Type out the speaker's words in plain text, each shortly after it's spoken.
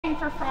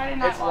waiting for Friday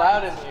Night Lights. It's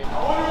loud in here. I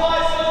wonder why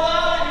it's so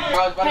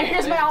loud in here. Hey,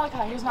 here's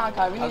Malachi. Here's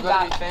Malachi. We need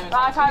that.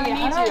 Malachi, we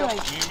need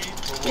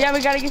you. Yeah,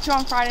 we gotta get you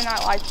on Friday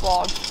Night Lights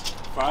vlog.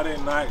 Friday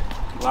Night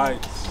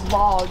Lights.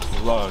 Vlogs.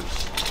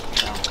 Vlogs.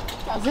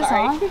 Is this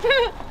on?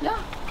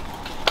 Yeah.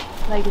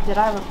 Like, did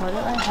I record it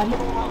right? How do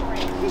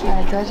you...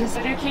 Yeah, do I just...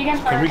 So do Keegan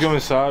first. Can we go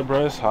inside,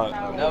 bro? It's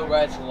hot. No,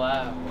 bro, it's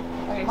loud.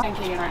 Okay, sing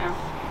Keegan right now.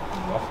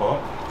 My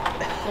fault.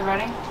 You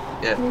ready?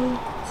 Yeah.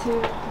 3,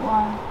 2,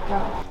 1,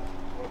 go.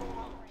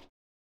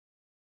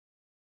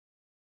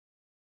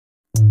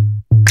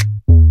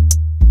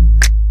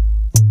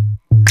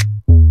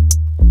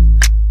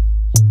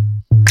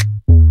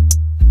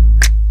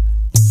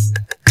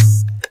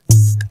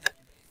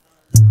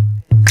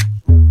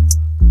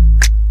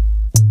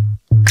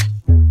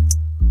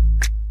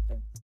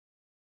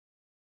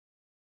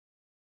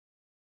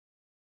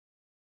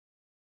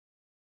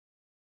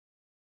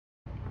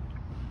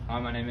 Hi,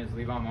 my name is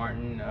Levi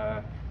Martin,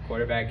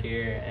 quarterback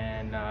here,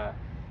 and I'm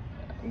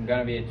going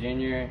to be a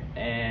junior,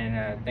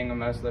 and the thing I'm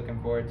most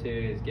looking forward to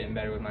is getting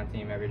better with my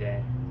team every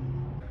day.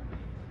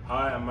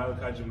 Hi, I'm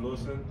Malachi Jim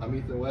Lewison. I'm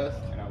Ethan West.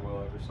 And I'm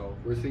Will Eversole.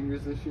 We're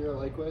seniors this year at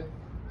Lakeway.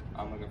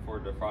 I'm looking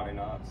forward to Friday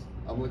nights.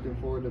 I'm looking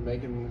forward to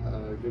making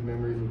good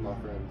memories with my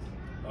friends.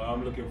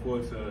 I'm looking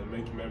forward to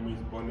making memories,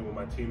 bonding with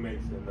my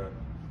teammates, and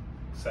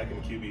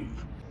second QB.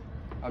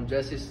 I'm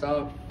Jesse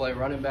Stump, play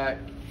running back,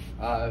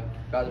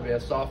 about to be a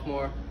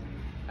sophomore,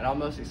 and I'm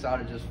most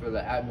excited just for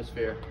the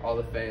atmosphere, all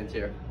the fans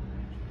here.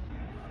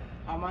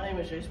 My name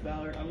is Jace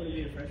Ballard. I'm going to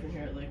be a freshman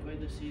here at Lakeway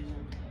this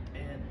season,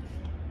 and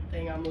the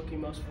thing I'm looking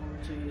most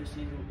forward to this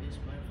season is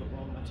playing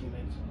football with my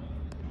teammates.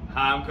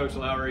 Hi, I'm Coach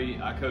Lowry.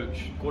 I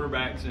coach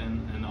quarterbacks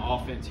and the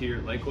offense here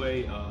at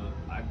Lakeway.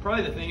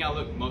 Probably the thing I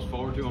look most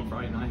forward to on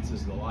Friday nights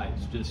is the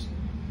lights. Just,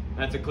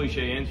 that's a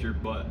cliche answer,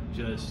 but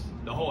just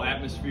the whole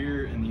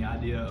atmosphere and the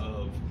idea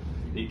of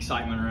the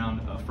excitement around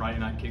a Friday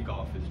night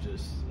kickoff is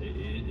just,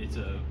 it's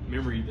a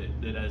memory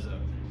that as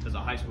a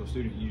high school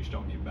student you just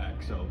don't get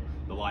back. So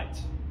the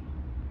lights.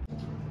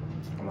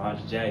 I'm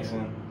Hodge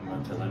Jackson. I'm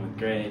up to 11th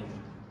grade.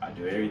 I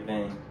do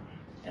everything,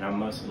 and I'm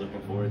mostly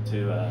looking forward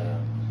to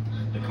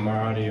the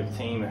camaraderie of the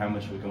team and how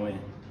much we can win.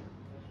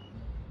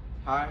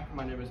 Hi,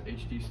 my name is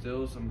HD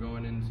Stills. I'm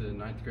going into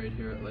 9th grade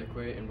here at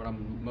Lakeway, and what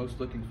I'm most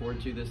looking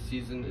forward to this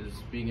season is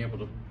being able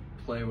to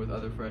play with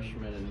other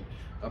freshmen and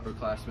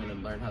upperclassmen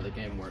and learn how the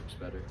game works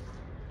better.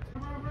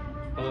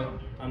 Hello,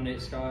 I'm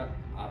Nate Scott.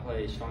 I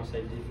play strong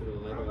safety for the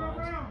Lakeway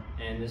Lions,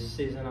 and this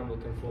season I'm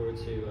looking forward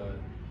to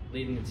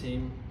leading the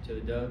team to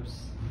the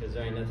dubs, because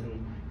there ain't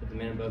nothing that the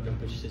man above can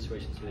put your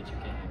situation to that you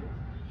can't handle.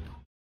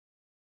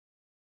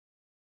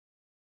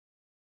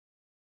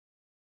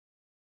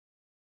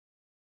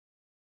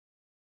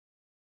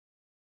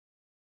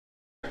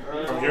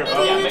 From here up?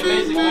 Yeah,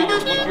 basically,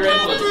 if you're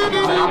able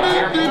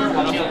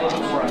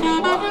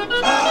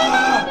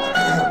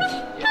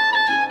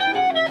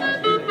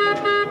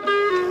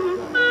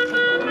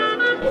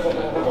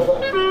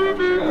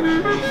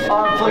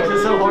I'm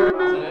flexing so hard.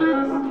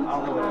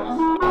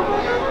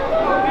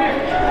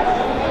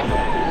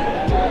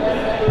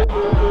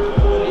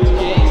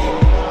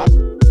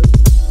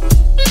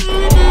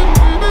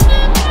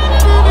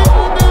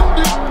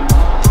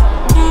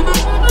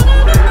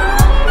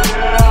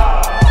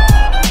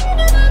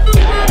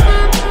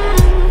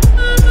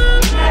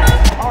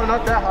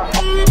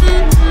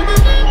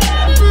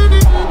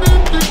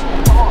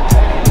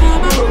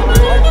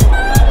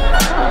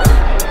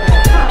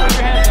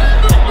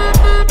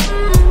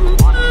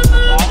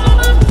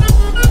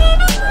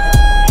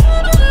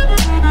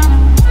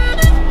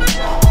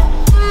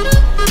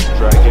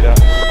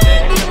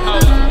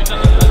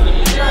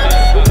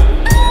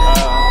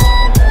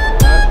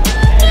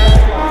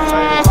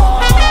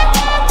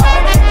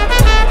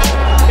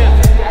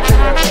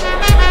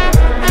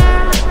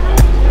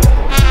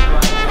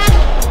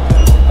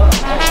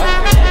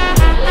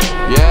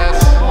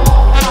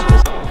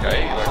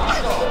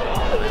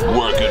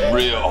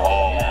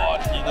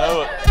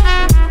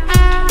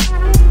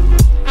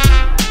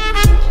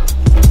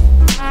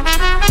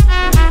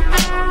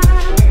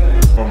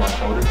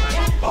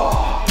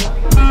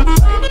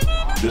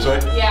 This way?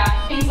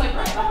 Yeah, he's like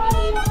right behind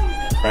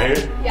you. Right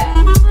here? Yeah.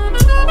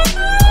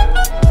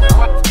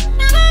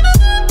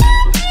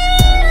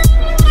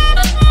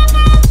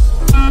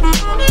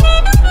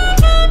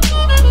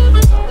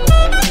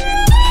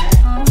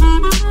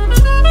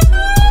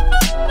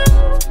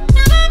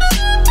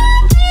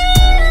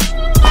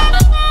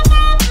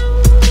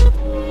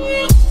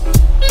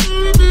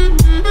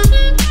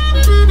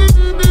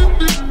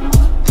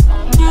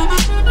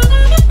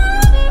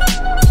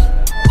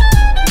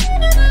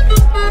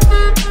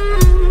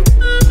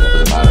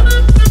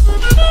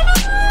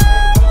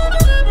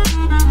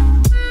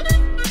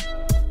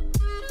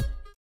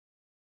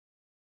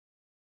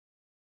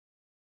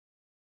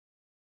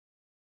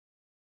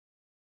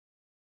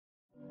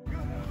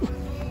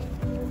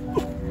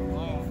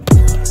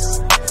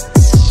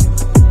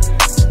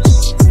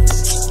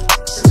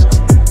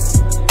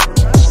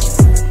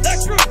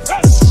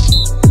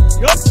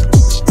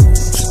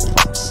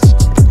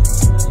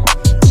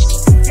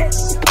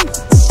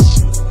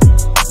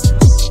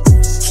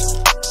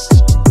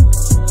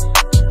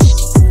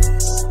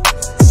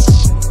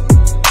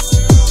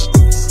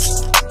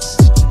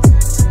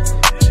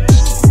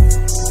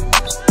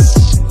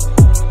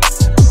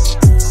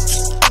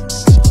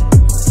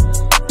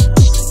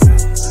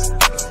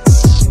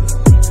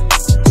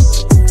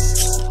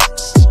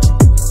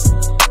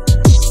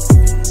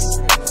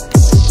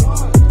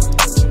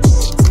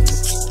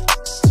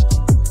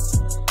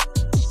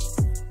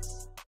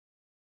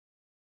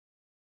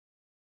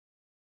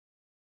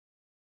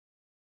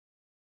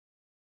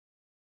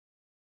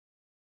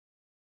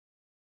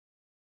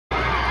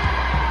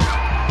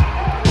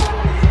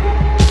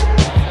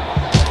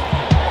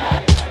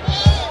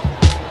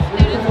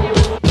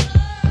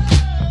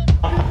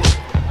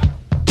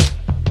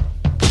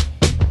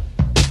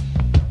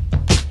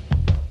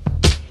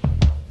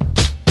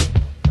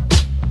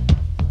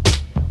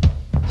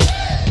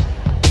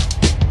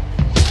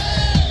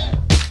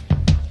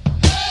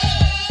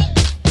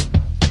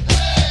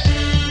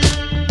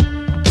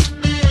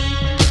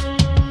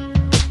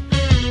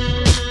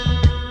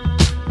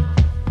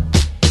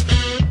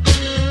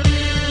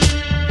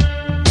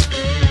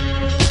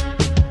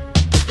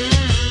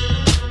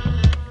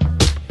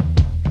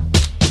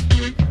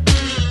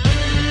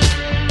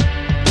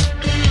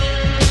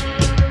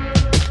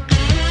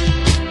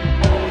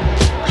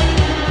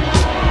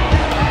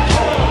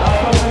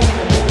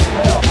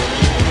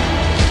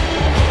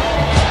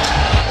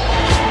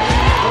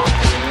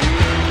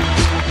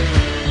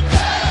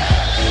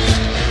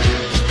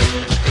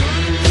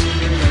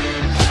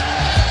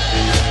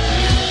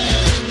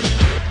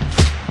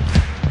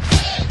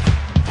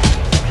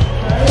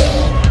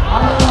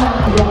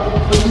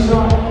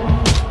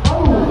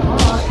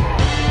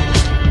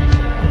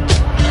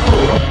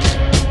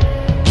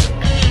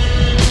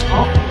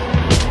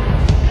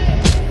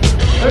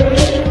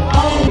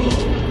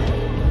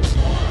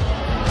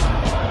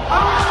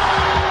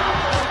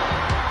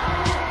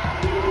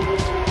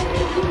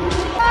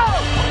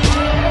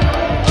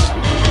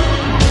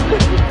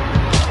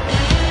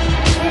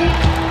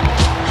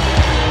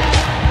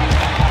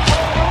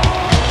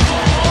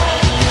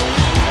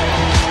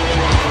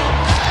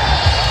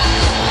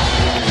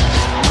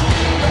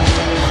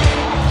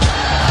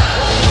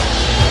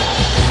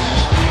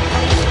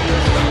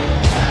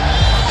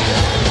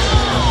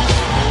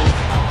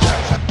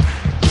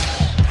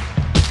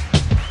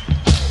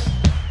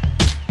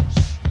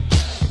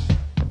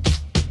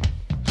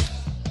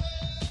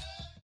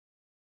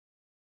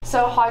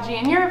 So Haji,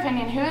 in your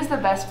opinion, who is the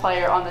best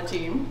player on the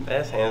team?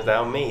 That's hands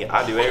down me.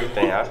 I do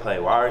everything. I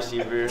play wide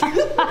receiver,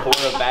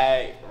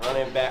 quarterback,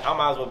 running back. I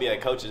might as well be a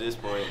coach at this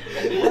point.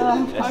 Okay,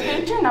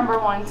 who's your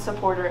 #1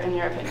 supporter in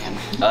your opinion?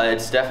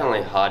 It's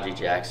definitely Haji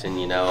Jackson.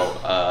 You know,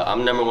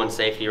 I'm #1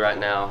 safety right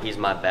now. He's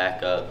my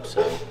backup,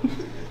 so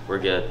we're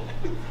good.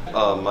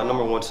 My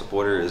 #1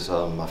 supporter is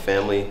my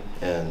family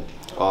and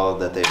all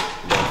that they've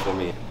done for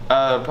me.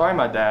 Probably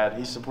my dad.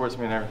 He supports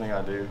me in everything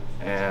I do,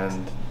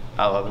 and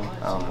I love him.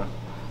 I don't know.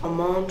 My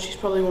mom, she's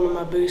probably one of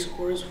my biggest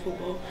supporters of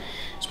football.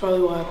 It's probably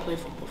why I play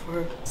football for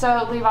her.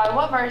 So Levi,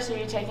 what verse are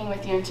you taking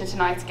with you into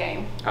tonight's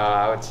game?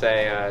 I would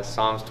say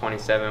Psalms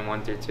 27,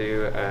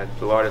 1-2.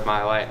 The Lord is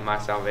my light and my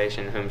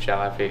salvation, whom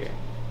shall I fear?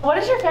 What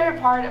is your favorite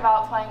part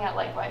about playing at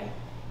Lakeway?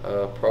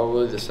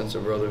 Probably the sense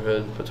of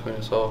brotherhood between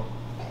us all.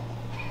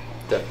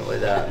 Definitely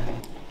that.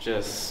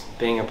 Just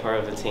being a part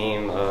of the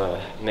team,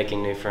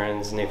 making new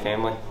friends, new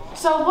family.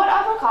 So what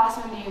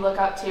upperclassmen do you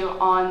look up to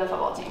on the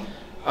football team?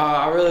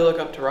 I really look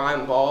up to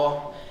Ryan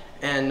Ball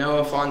and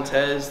Noah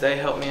Fontes. They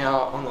help me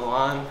out on the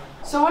line.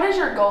 So what is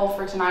your goal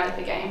for tonight at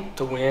the game?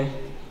 To win.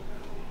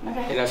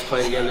 Okay. And us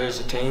play together as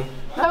a team.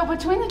 So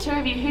between the two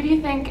of you, who do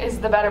you think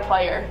is the better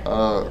player?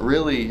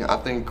 Really, I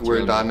think we're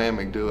a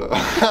dynamic duo.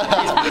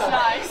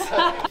 Nice.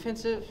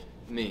 Defensive,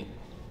 me.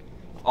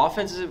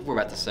 Offensive, we're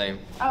about the same.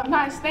 Oh,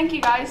 nice. Thank you,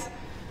 guys.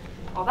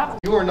 Well, that was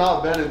You are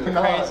not better than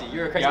Crazy,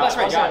 you're crazy. Let's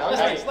race,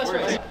 let's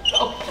race.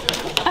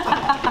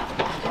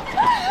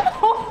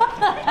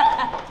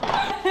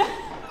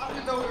 I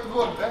didn't know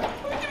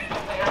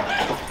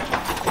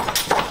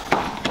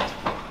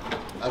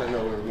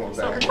we were going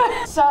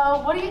back. So,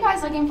 what are you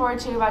guys looking forward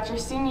to about your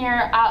senior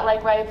year at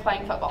Lakeway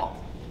playing football?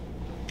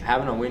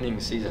 Having a winning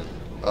season.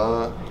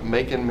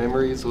 Making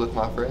memories with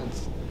my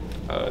friends.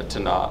 To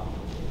not.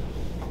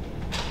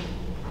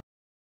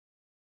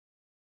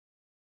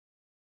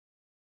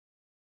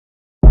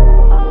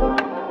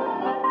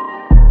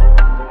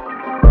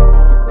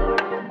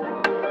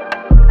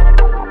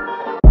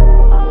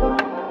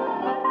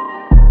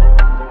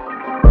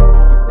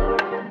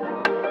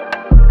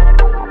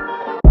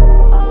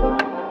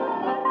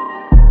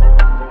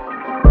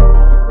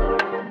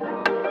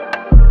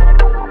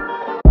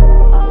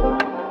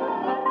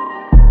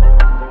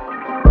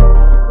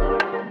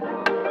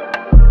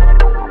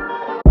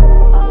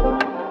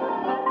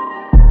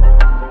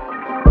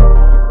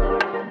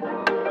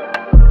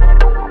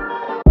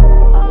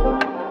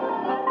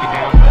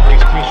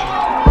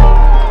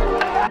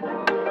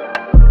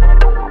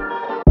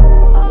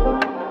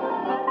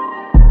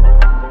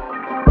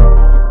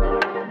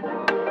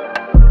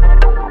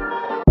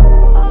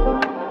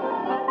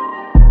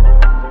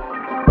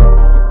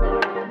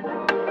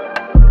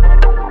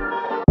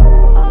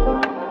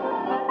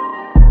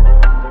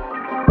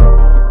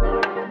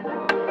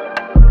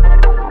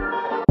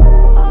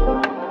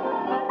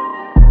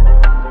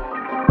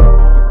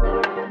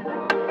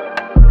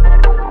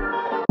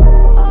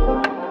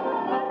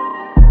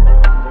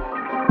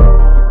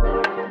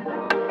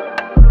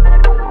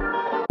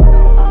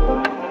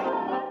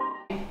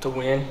 To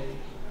win.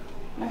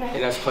 Okay.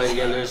 And us play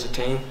together as a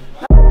team.